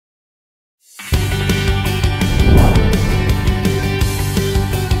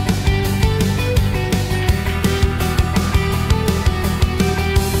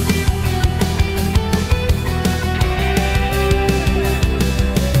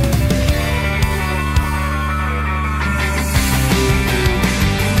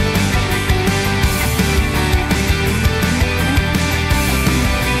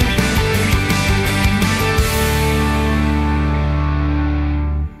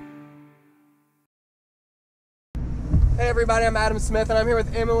Hey everybody, I'm Adam Smith and I'm here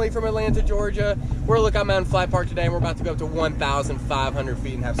with Emily from Atlanta, Georgia. We're at Lookout Mountain Flat Park today and we're about to go up to 1,500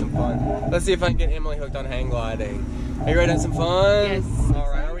 feet and have some fun. Let's see if I can get Emily hooked on hang gliding. Are you ready to have some fun? Yes.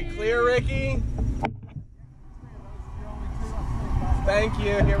 Alright, are we clear, Ricky? Thank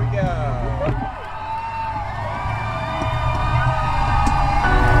you, here we go.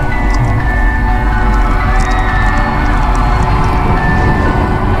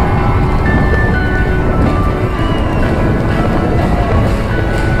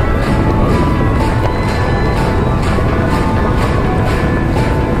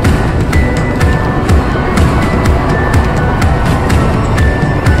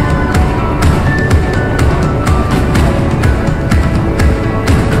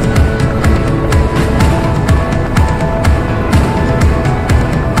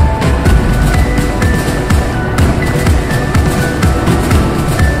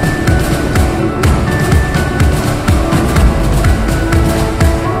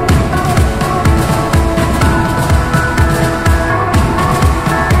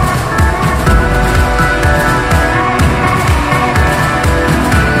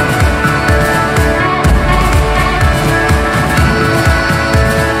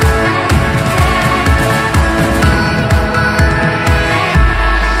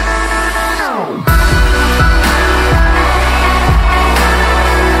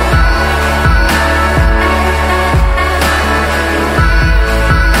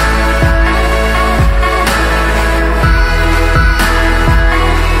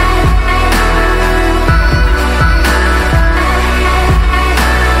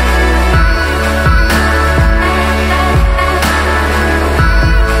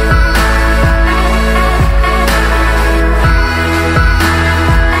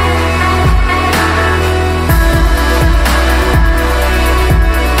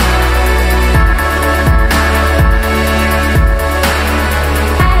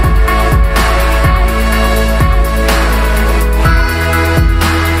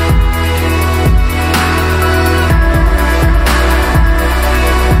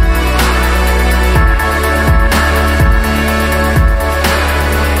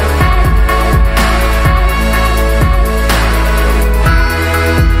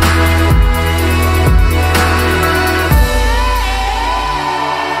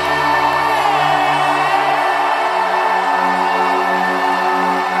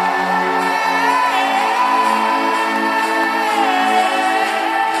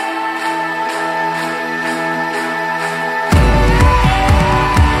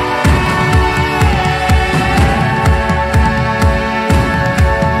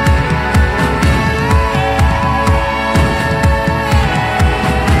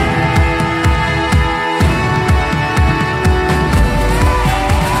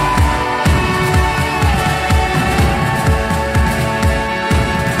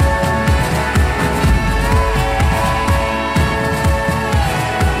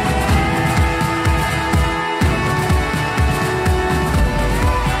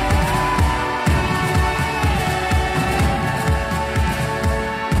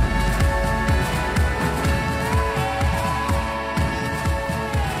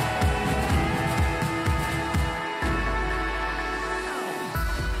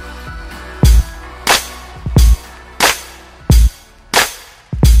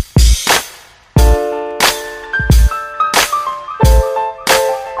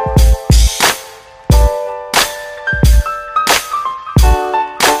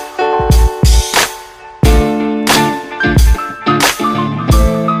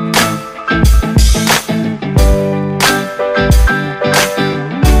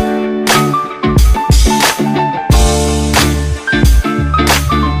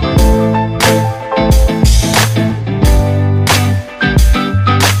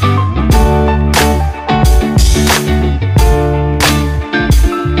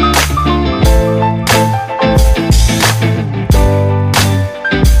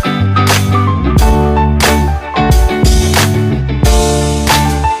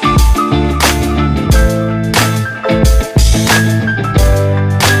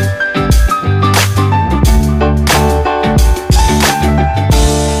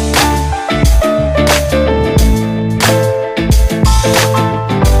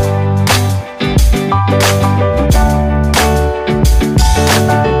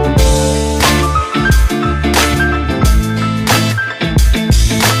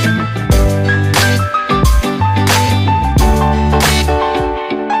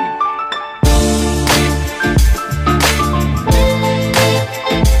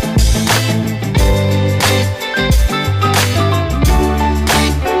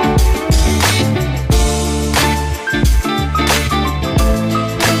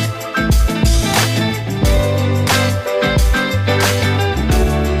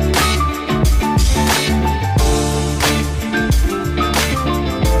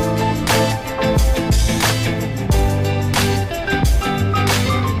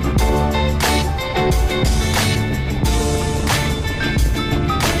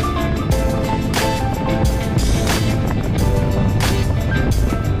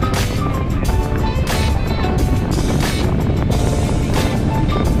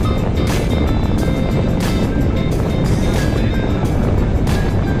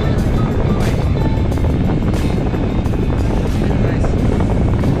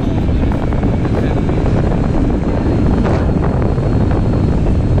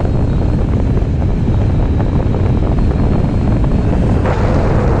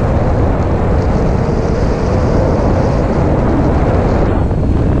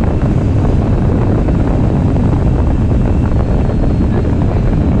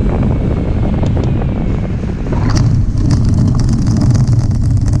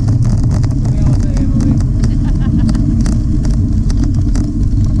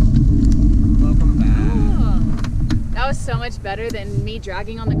 much better than me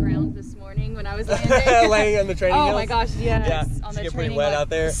dragging on the ground this morning when I was landing. Laying on the training wheels? Oh my gosh, yes. Yeah. On Did the you get training pretty wet out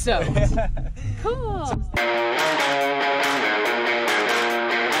there? So cool.